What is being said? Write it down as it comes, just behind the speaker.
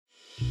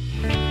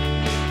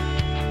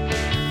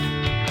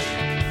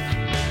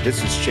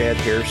This is Chad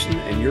Harrison,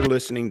 and you're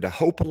listening to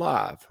Hope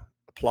Alive,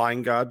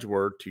 applying God's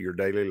Word to your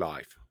daily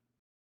life.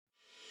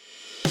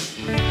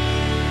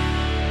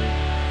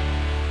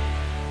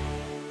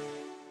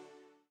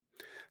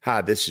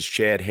 Hi, this is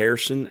Chad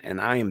Harrison, and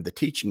I am the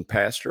teaching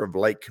pastor of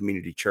Lake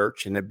Community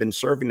Church and have been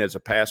serving as a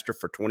pastor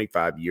for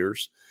 25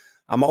 years.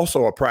 I'm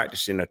also a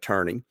practicing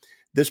attorney.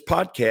 This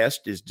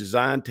podcast is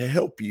designed to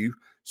help you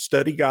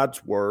study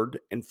God's Word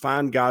and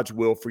find God's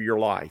will for your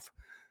life.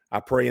 I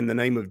pray in the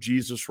name of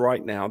Jesus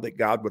right now that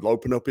God would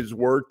open up His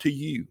Word to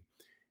you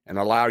and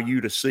allow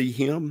you to see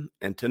Him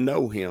and to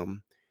know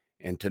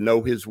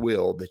His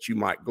will, that you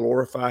might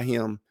glorify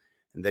Him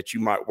and that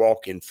you might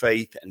walk in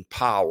faith and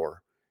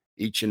power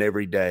each and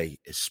every day,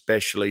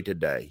 especially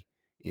today,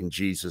 in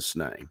Jesus'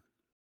 name.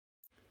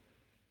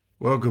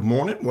 Well, good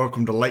morning.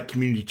 Welcome to Lake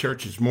Community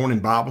Church's morning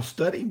Bible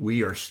study.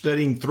 We are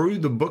studying through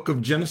the book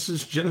of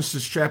Genesis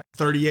chapter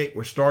 38.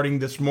 We're starting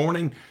this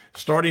morning,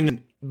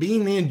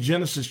 being in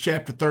Genesis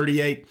chapter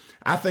 38.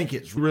 I think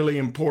it's really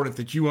important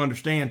that you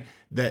understand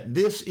that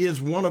this is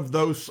one of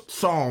those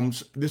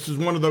Psalms. This is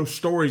one of those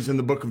stories in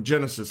the book of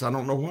Genesis. I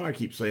don't know why I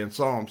keep saying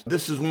Psalms.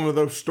 This is one of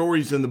those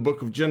stories in the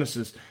book of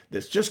Genesis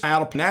that's just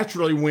out of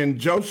naturally when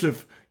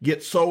Joseph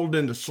gets sold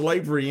into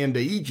slavery into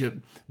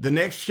Egypt. The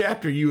next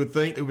chapter, you would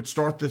think it would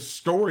start the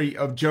story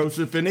of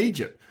Joseph in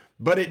Egypt,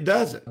 but it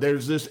doesn't.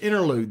 There's this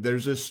interlude.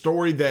 There's this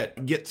story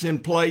that gets in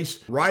place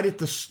right at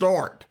the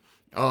start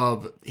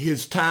of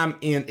his time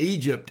in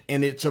Egypt,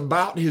 and it's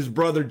about his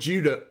brother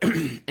Judah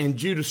and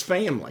Judah's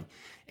family.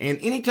 And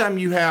anytime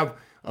you have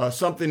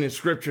something in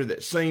Scripture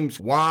that seems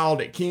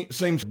wild,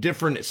 seems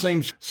different, it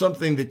seems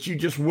something that you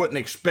just wouldn't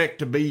expect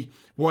to be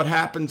what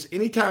happens.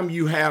 Anytime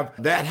you have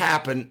that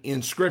happen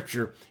in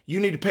Scripture, you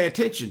need to pay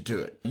attention to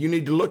it. You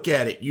need to look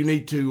at it. You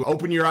need to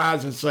open your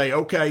eyes and say,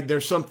 okay,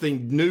 there's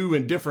something new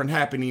and different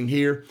happening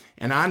here,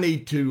 and I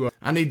need to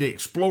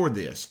explore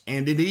this.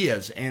 And it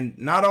is. And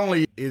not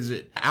only is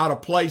it out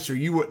of place or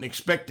you wouldn't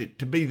expect it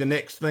to be the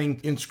next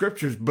thing in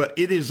Scriptures, but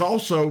it is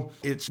also,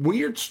 it's a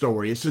weird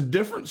story. It's a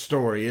different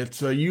story.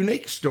 It's a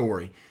unique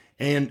story.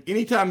 And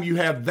anytime you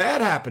have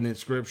that happen in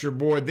Scripture,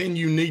 boy, then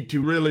you need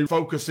to really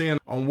focus in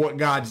on what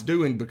God's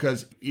doing,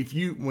 because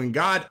when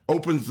God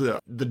opens the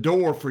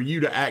door for you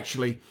to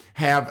actually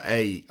have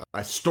a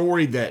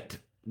story that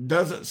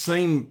doesn't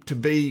seem to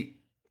be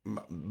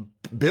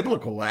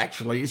biblical,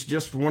 actually, it's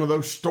just one of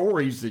those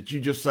stories that you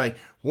just say,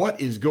 what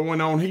is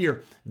going on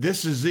here?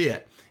 This is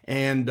it.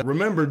 And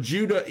remember,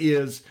 Judah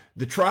is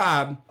the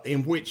tribe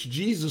in which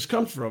Jesus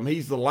comes from.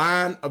 He's the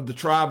line of the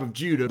tribe of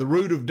Judah, the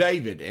root of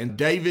David. And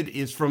David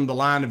is from the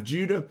line of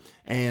Judah,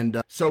 and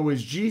so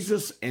is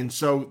Jesus. And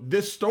so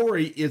this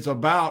story is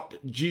about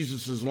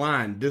Jesus's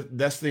line.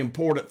 That's the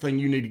important thing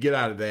you need to get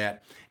out of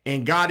that.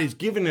 And God is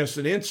giving us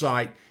an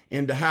insight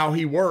into how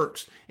He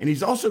works. And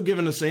He's also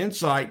given us an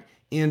insight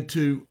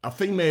into a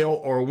female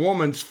or a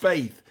woman's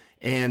faith.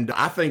 And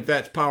I think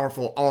that's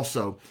powerful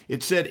also.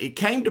 It said, it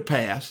came to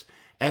pass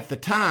at the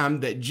time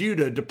that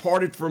Judah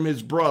departed from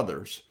his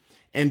brothers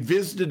and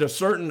visited a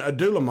certain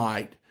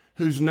Adullamite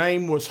whose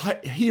name was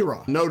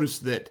Hira. Notice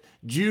that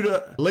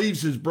Judah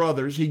leaves his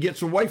brothers. He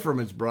gets away from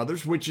his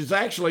brothers, which is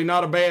actually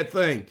not a bad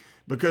thing,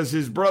 because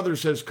his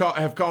brothers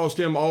have caused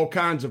him all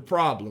kinds of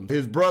problems.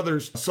 His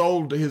brothers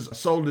sold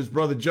his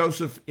brother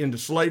Joseph into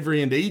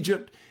slavery into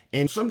Egypt.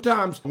 And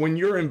sometimes when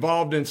you're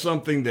involved in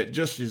something that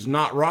just is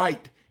not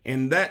right,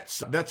 and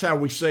that's how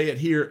we say it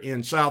here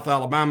in South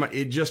Alabama,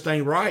 it just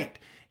ain't right.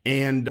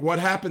 And what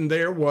happened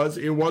there was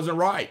it wasn't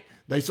right.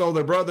 They sold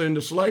their brother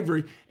into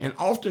slavery. And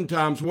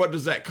oftentimes, what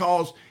does that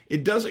cause?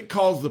 It doesn't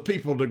cause the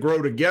people to grow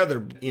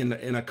together in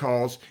a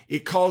cause.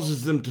 It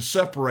causes them to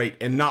separate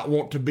and not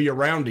want to be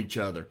around each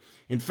other.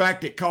 In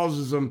fact, it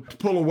causes them to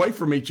pull away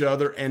from each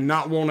other and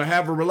not want to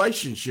have a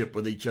relationship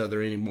with each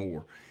other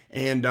anymore.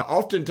 And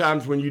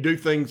oftentimes when you do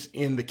things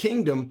in the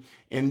kingdom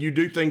and you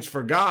do things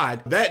for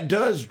God, that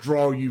does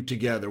draw you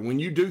together. When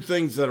you do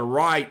things that are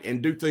right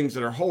and do things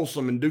that are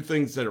wholesome and do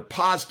things that are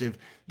positive,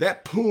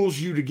 that pulls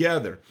you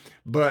together.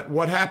 But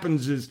what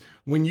happens is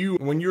when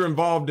you're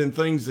involved in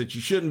things that you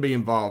shouldn't be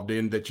involved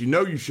in, that you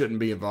know you shouldn't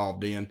be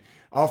involved in,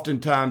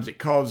 oftentimes it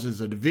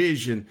causes a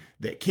division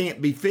that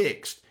can't be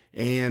fixed.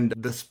 And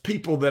the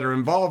people that are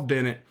involved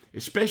in it,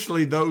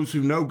 especially those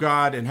who know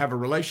God and have a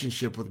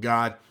relationship with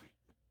God,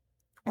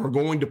 are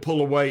going to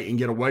pull away and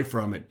get away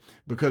from it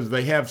because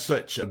they have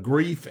such a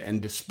grief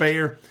and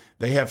despair.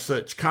 They have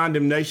such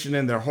condemnation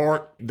in their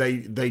heart. They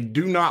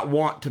do not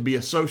want to be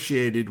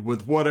associated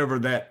with whatever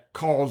that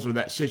cause or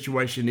that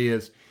situation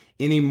is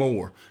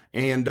anymore.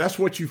 And that's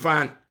what you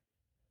find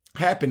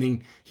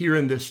happening here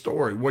in this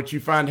story. What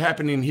you find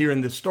happening here in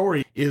this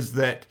story is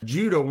that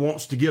Judah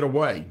wants to get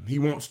away. He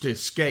wants to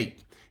escape.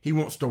 He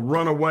wants to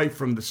run away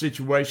from the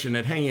situation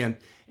at hand,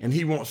 and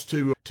he wants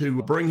to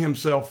bring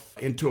himself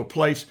into a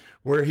place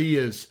where he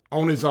is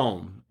on his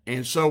own.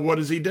 And so what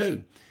does he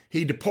do?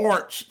 He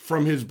departs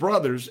from his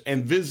brothers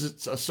and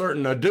visits a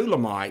certain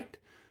Adullamite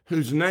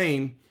whose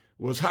name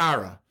was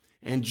Hira.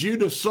 And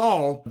Judah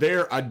saw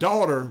there a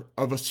daughter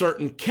of a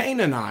certain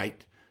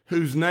Canaanite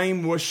whose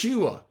name was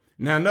Shua.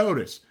 Now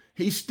notice,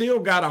 he's still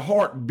got a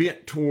heart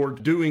bent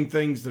toward doing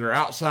things that are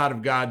outside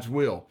of God's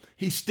will.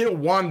 He still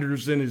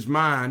wanders in his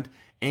mind,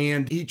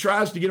 and he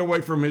tries to get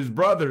away from his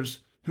brothers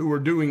who are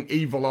doing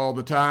evil all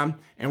the time.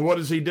 And what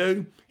does he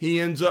do? He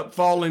ends up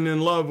falling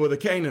in love with a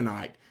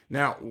Canaanite.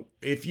 Now,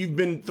 if you've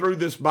been through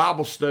this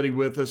Bible study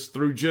with us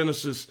through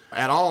Genesis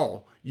at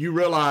all, you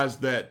realize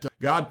that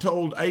God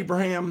told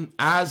Abraham,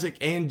 Isaac,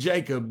 and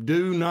Jacob,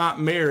 do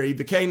not marry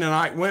the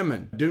Canaanite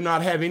women. Do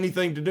not have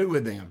anything to do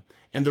with them.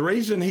 And the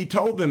reason he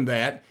told them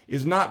that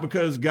is not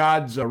because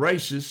God's a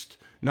racist,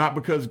 not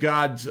because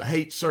God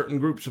hates certain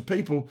groups of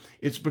people.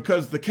 It's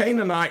because the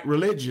Canaanite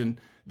religion,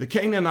 the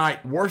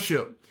Canaanite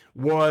worship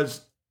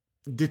was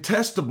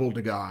detestable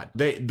to God.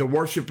 The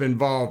worship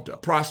involved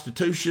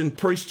prostitution,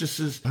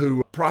 priestesses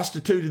who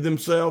prostituted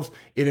themselves.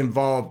 It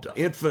involved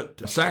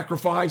infant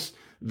sacrifice,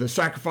 the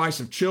sacrifice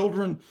of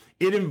children.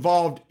 It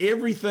involved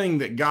everything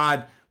that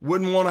God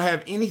wouldn't want to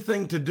have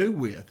anything to do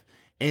with.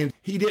 And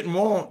he didn't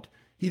want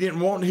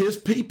his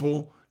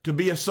people to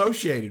be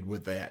associated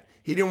with that.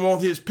 He didn't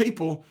want his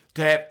people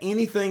to have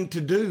anything to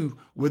do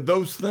with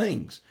those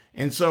things.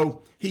 And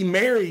so he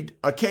married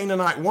a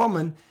Canaanite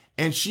woman,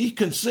 and she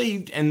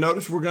conceived, and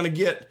notice we're going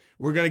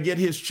to get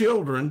his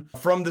children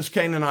from this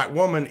Canaanite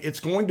woman.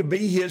 It's going to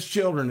be his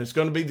children. It's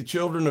going to be the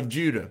children of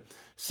Judah.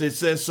 So it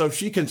says, so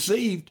she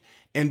conceived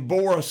and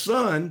bore a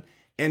son,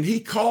 and he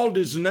called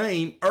his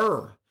name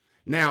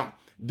Now,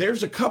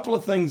 there's a couple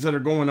of things that are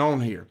going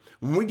on here.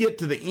 When we get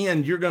to the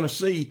end, you're going to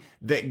see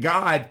that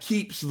God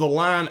keeps the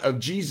line of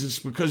Jesus,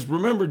 because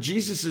remember,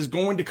 Jesus is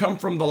going to come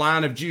from the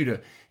line of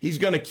Judah. He's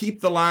going to keep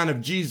the line of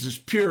Jesus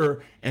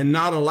pure and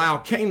not allow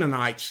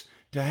Canaanites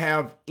to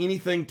have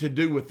anything to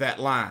do with that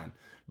line.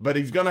 But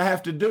he's going to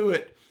have to do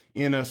it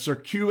in a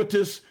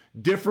circuitous,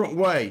 different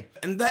way.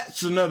 And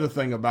that's another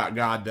thing about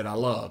God that I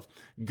love.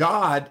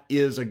 God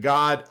is a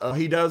God,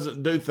 he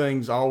doesn't do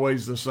things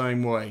always the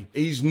same way.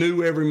 He's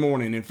new every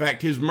morning. In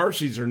fact, his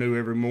mercies are new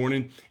every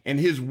morning, and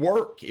his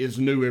work is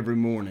new every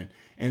morning.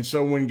 And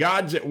so when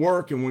God's at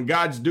work and when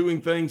God's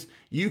doing things,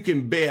 you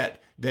can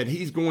bet that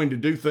he's going to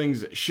do things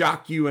that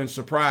shock you and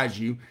surprise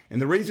you.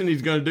 And the reason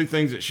he's going to do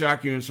things that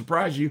shock you and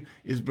surprise you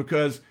is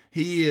because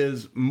he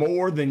is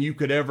more than you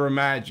could ever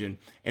imagine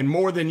and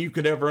more than you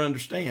could ever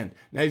understand.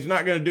 Now, he's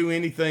not going to do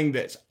anything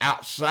that's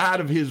outside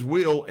of his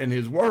will and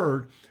his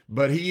word,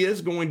 but he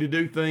is going to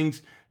do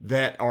things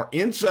that are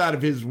inside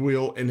of his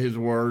will and his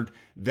word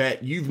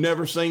that you've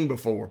never seen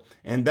before.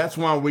 And that's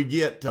why we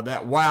get to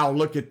that, wow,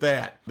 look at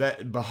that,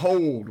 that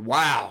behold,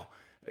 wow,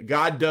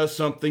 God does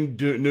something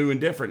new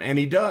and different. And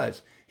he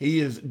does. He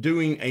is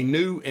doing a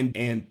new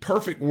and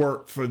perfect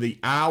work for the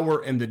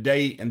hour and the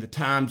day and the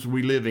times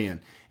we live in.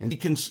 And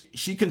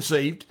she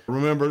conceived.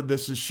 Remember,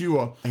 this is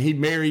Shua. He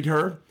married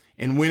her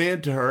and went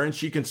into her, and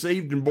she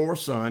conceived and bore a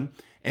son,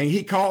 and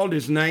he called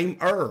his name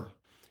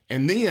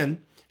And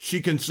then she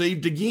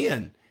conceived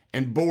again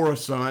and bore a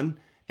son,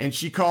 and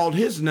she called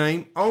his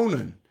name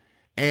Onan.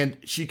 And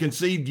she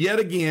conceived yet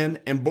again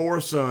and bore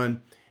a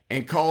son,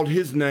 and called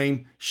his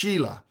name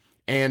Shelah.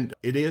 And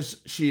it is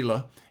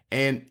Shelah.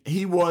 And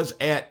he was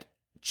at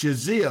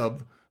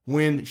Chezib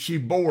when she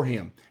bore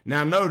him.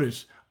 Now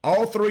notice,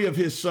 all three of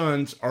his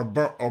sons are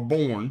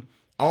born.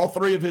 All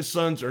three of his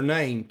sons are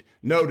named.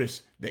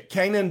 Notice that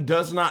Canaan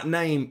does not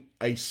name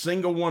a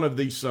single one of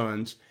these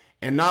sons.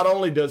 And not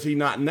only does he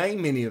not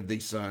name any of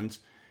these sons,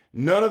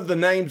 none of the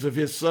names of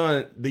his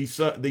son,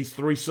 these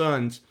three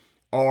sons,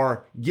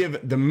 are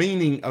given. The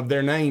meaning of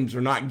their names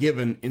are not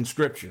given in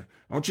Scripture.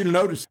 I want you to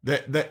notice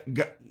that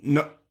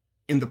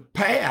in the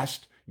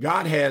past,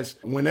 God has,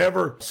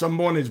 whenever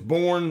someone is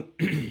born,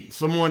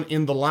 someone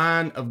in the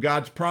line of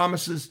God's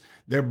promises,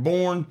 they're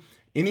born.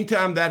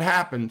 Anytime that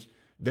happens,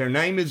 their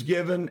name is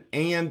given,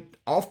 and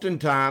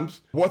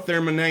oftentimes what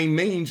their name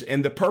means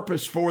and the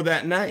purpose for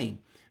that name.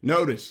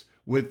 Notice,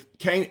 with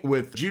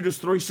Judah's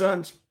three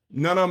sons,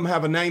 none of them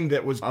have a name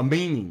that was a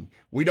meaning.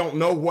 We don't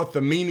know what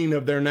the meaning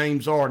of their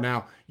names are.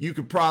 Now, you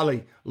could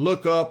probably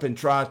look up and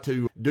try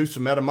to do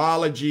some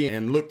etymology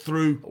and look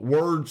through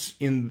words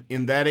in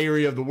that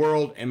area of the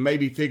world and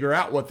maybe figure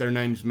out what their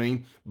names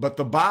mean. But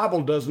the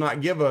Bible does not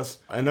give us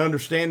an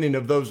understanding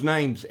of those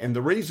names. And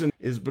the reason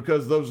is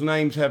because those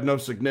names have no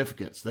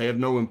significance. They have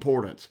no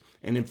importance.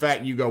 And in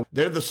fact, you go,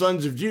 they're the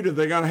sons of Judah.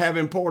 They're going to have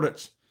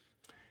importance.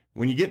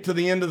 When you get to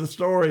the end of the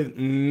story,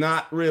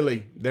 not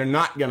really. They're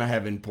not going to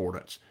have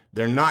importance.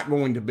 They're not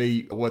going to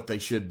be what they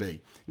should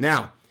be.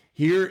 Now,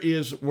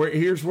 here's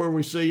where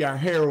we see our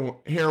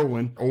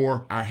heroine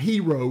or our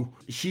hero.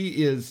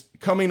 She is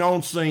coming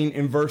on scene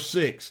in verse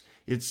 6.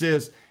 It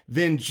says,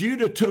 then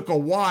Judah took a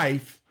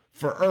wife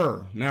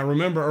for Now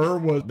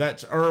remember,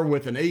 that's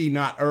with an E,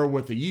 not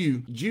with a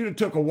U. Judah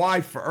took a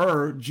wife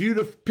for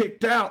Judah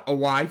picked out a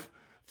wife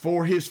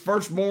for his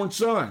firstborn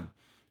son.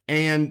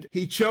 And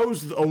he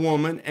chose a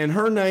woman, and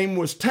her name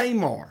was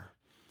Tamar.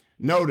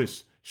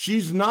 Notice,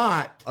 she's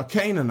not a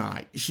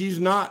Canaanite. She's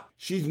not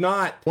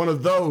one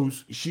of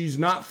those. She's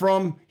not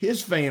from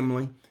his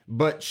family,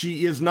 but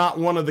she is not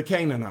one of the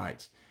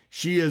Canaanites.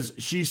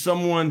 She's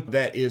someone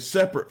that is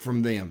separate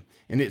from them.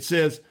 And it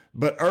says,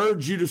 But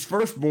Judah's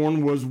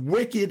firstborn, was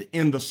wicked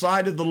in the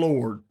sight of the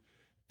Lord,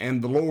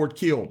 and the Lord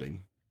killed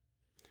him.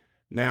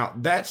 Now,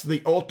 that's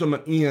the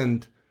ultimate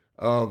end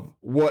of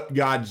what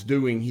God's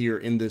doing here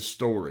in this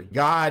story.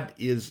 God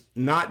is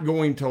not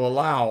going to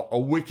allow a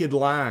wicked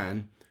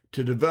line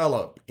to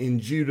develop in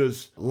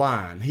Judah's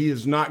line. He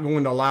is not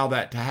going to allow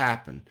that to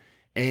happen.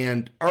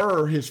 And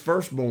his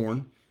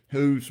firstborn,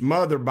 whose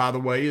mother, by the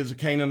way, is a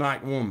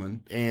Canaanite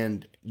woman,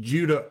 and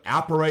Judah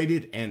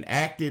operated and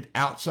acted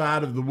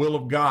outside of the will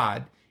of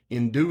God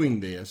in doing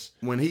this.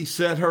 When he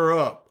set her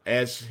up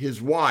as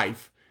his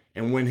wife,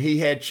 and when he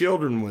had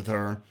children with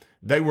her,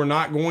 they were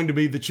not going to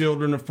be the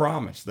children of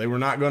promise. They were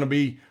not going to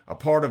be a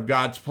part of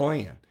God's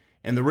plan.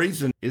 And the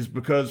reason is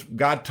because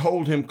God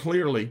told him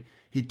clearly,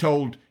 he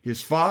told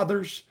his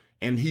fathers,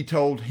 and he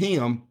told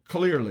him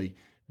clearly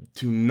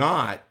to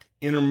not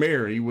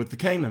intermarry with the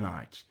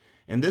Canaanites.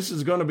 And this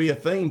is going to be a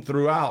theme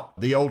throughout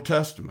the Old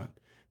Testament,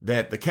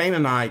 that the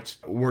Canaanites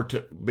were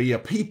to be a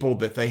people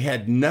that they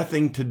had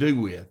nothing to do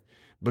with,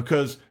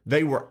 because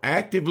they were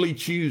actively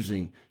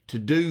choosing to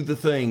do the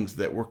things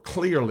that were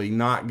clearly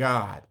not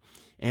God.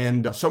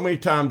 And so many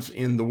times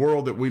in the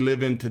world that we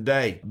live in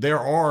today, there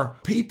are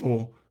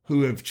people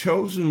who have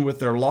chosen with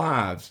their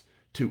lives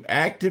to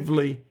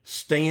actively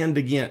stand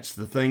against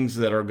the things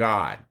that are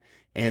God,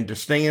 and to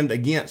stand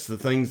against the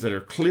things that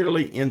are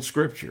clearly in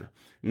Scripture.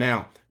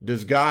 Now,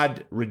 does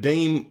God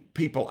redeem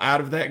people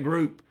out of that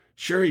group?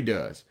 Sure, he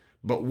does.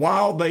 But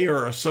while they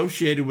are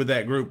associated with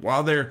that group,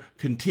 while they're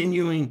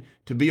continuing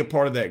to be a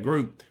part of that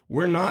group,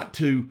 we're not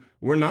to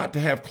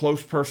have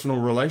close personal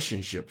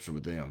relationships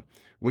with them.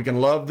 We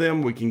can love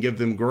them. We can give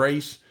them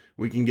grace.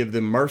 We can give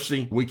them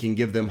mercy. We can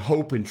give them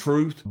hope and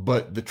truth.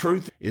 But the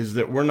truth is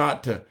that we're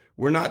not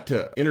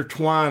to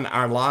intertwine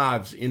our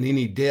lives in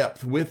any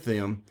depth with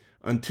them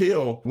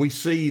until we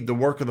see the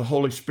work of the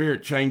Holy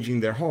Spirit changing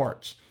their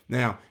hearts.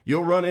 Now,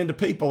 you'll run into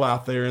people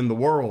out there in the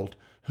world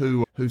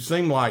who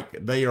seem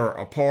like they are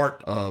a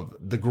part of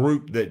the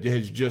group that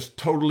has just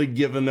totally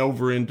given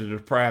over into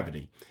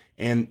depravity.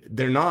 And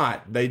they're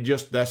not.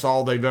 That's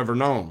all they've ever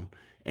known.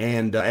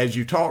 And as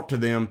you talk to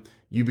them,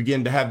 you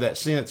begin to have that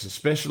sense,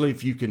 especially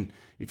if you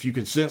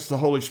can sense the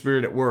Holy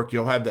Spirit at work,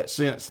 you'll have that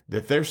sense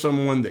that there's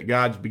someone that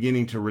God's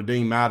beginning to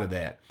redeem out of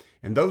that.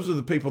 And those are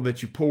the people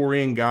that you pour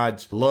in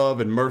God's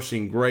love and mercy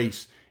and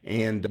grace,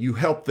 and you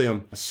help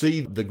them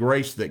see the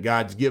grace that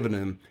God's given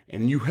them,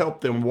 and you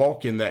help them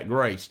walk in that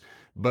grace.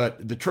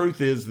 But the truth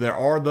is, there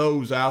are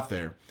those out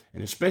there,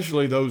 and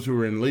especially those who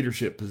are in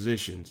leadership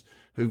positions,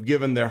 who've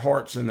given their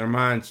hearts and their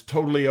minds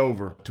totally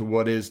over to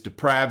what is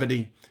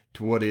depravity,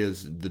 to what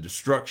is the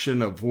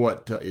destruction of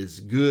what is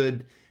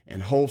good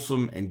and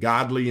wholesome and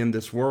godly in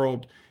this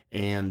world.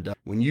 And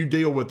when you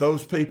deal with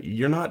those people,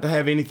 you're not to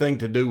have anything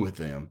to do with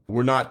them.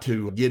 We're not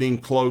to get in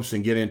close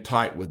and get in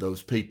tight with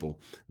those people,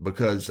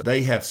 because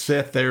they have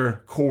set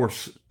their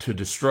course to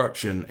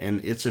destruction,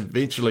 and it's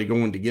eventually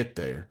going to get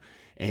there.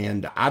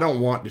 And I don't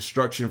want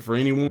destruction for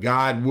anyone.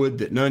 God would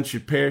that none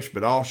should perish,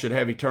 but all should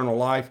have eternal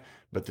life.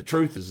 But the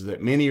truth is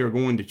that many are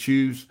going to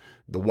choose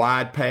the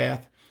wide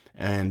path,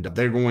 and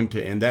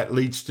that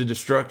leads to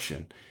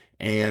destruction.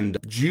 And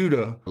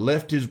Judah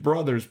left his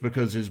brothers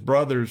because his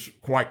brothers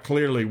quite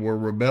clearly were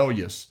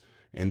rebellious,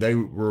 and they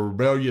were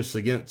rebellious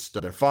against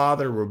their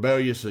father,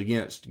 rebellious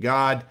against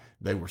God.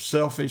 They were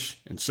selfish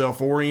and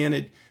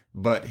self-oriented,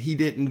 but he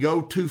didn't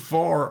go too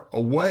far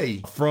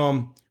away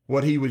from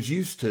what he was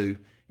used to,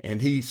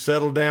 and he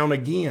settled down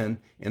again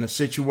in a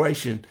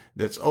situation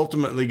that's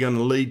ultimately going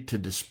to lead to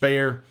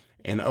despair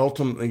and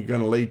ultimately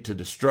going to lead to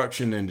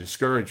destruction and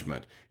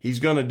discouragement. He's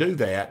going to do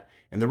that.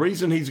 And the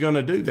reason he's going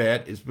to do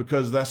that is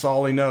because that's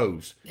all he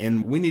knows.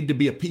 And we need to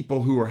be a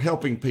people who are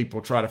helping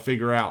people try to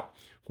figure out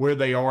where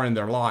they are in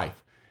their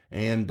life.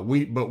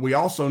 But we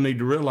also need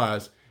to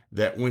realize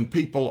that when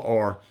people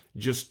are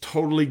just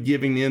totally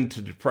giving in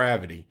to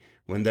depravity,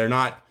 when they're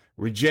not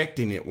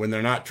rejecting it, when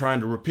they're not trying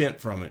to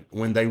repent from it,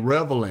 when they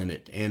revel in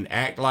it and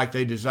act like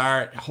they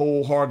desire it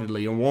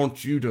wholeheartedly and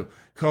want you to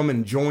come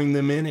and join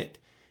them in it,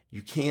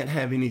 you can't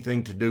have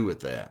anything to do with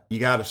that. You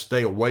got to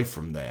stay away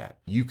from that.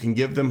 You can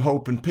give them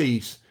hope and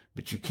peace,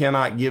 but you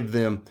cannot give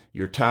them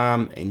your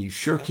time, and you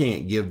sure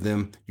can't give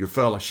them your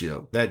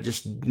fellowship. That's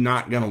just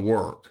not going to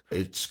work.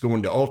 It's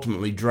going to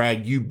ultimately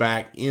drag you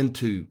back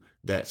into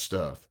that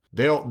stuff.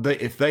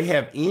 If they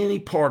have any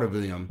part of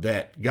them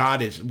that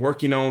God is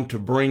working on to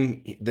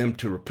bring them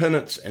to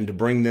repentance and to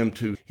bring them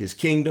to his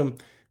kingdom,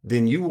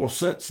 then you will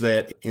sense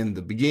that in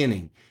the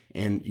beginning.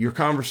 And your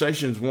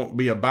conversations won't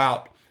be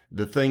about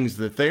the things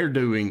that they're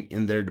doing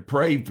in their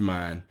depraved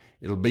mind.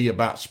 It'll be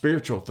about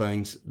spiritual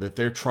things that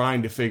they're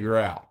trying to figure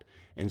out.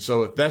 And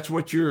so if that's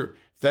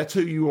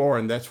who you are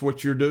and that's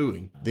what you're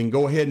doing, then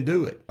go ahead and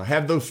do it.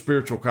 Have those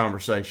spiritual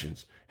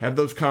conversations. Have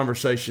those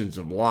conversations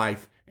of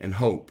life and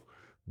hope.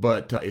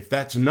 But if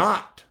that's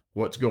not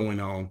what's going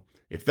on,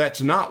 if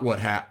that's not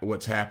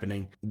what's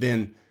happening,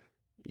 then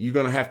you're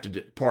going to have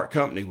to part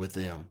company with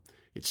them.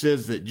 It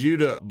says that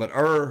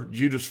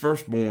Judah's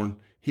firstborn,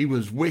 he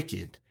was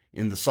wicked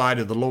in the sight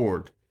of the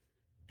Lord.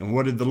 And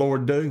what did the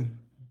Lord do?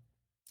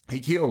 He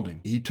killed him.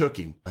 He took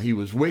him. He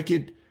was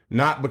wicked,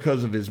 not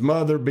because of his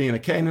mother being a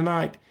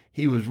Canaanite.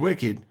 He was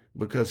wicked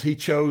because he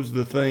chose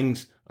the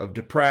things of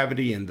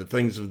depravity and the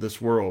things of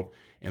this world.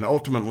 And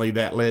ultimately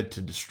that led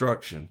to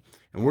destruction.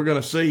 And we're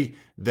going to see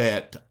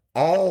that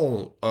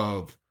all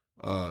of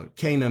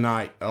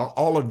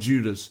all of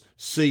Judah's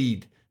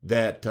seed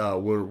that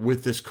were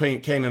with this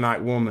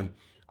Canaanite woman,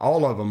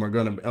 all of them are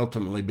going to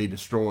ultimately be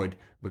destroyed,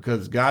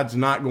 because God's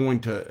not going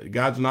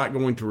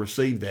to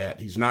receive that.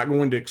 He's not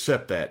going to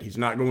accept that. He's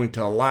not going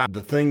to allow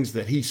the things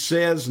that he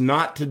says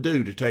not to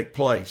do to take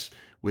place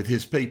with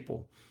his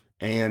people.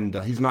 And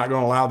he's not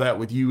going to allow that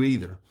with you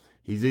either.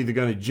 He's either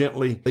going to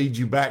gently lead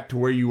you back to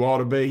where you ought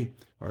to be,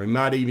 or he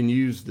might even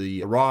use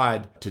the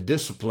rod to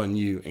discipline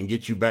you and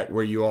get you back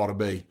where you ought to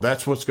be.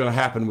 That's what's going to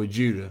happen with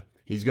Judah.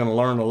 He's going to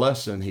learn a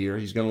lesson here.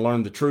 He's going to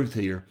learn the truth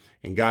here,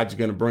 and God's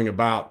going to bring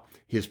about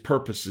his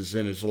purposes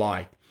in his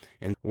life.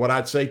 And what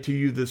I'd say to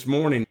you this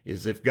morning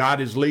is, if God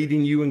is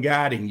leading you and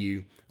guiding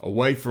you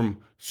away from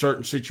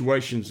certain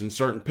situations and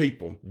certain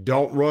people,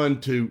 don't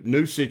run to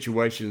new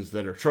situations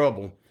that are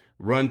trouble.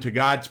 Run to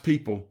God's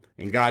people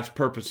and God's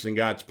purpose and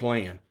God's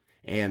plan,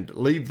 and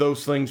leave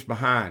those things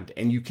behind.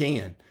 And you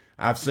can.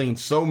 I've seen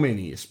so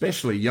many,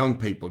 especially young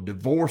people,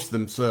 divorce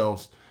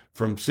themselves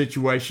from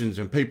situations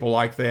and people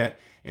like that,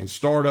 and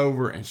start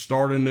over and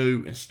start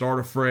anew and start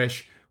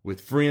afresh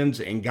with friends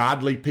and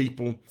godly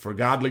people for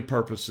godly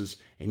purposes.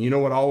 And you know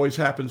what always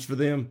happens for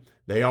them?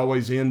 They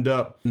always end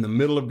up in the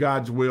middle of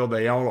God's will.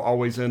 They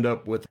always end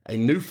up with a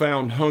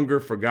newfound hunger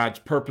for God's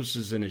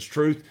purposes and his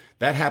truth.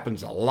 That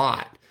happens a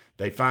lot.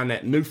 They find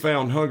that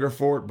newfound hunger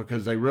for it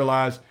because they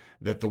realize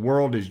that the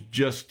world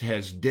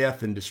has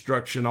death and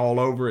destruction all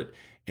over it.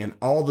 And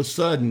all of a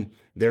sudden,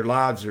 their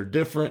lives are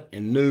different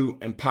and new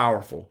and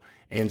powerful.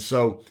 And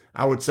so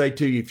I would say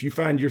to you, if you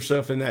find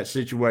yourself in that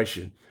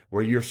situation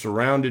where you're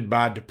surrounded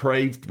by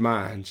depraved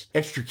minds,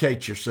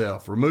 extricate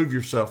yourself, remove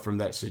yourself from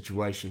that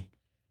situation,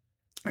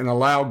 and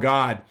allow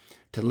God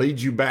to lead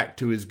you back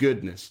to his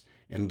goodness,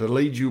 and to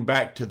lead you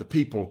back to the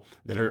people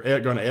that are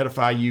going to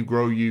edify you,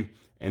 grow you,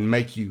 and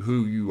make you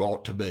who you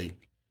ought to be.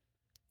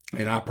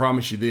 And I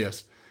promise you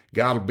this,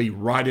 God will be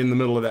right in the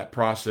middle of that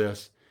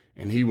process,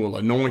 and he will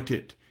anoint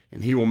it,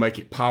 and he will make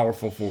it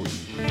powerful for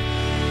you.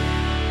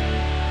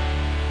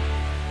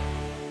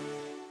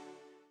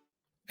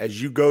 As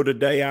you go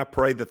today, I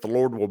pray that the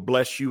Lord will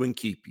bless you and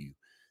keep you,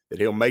 that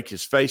he'll make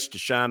his face to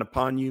shine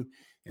upon you,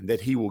 and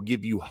that he will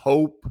give you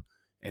hope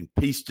and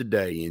peace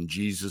today in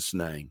Jesus'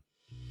 name.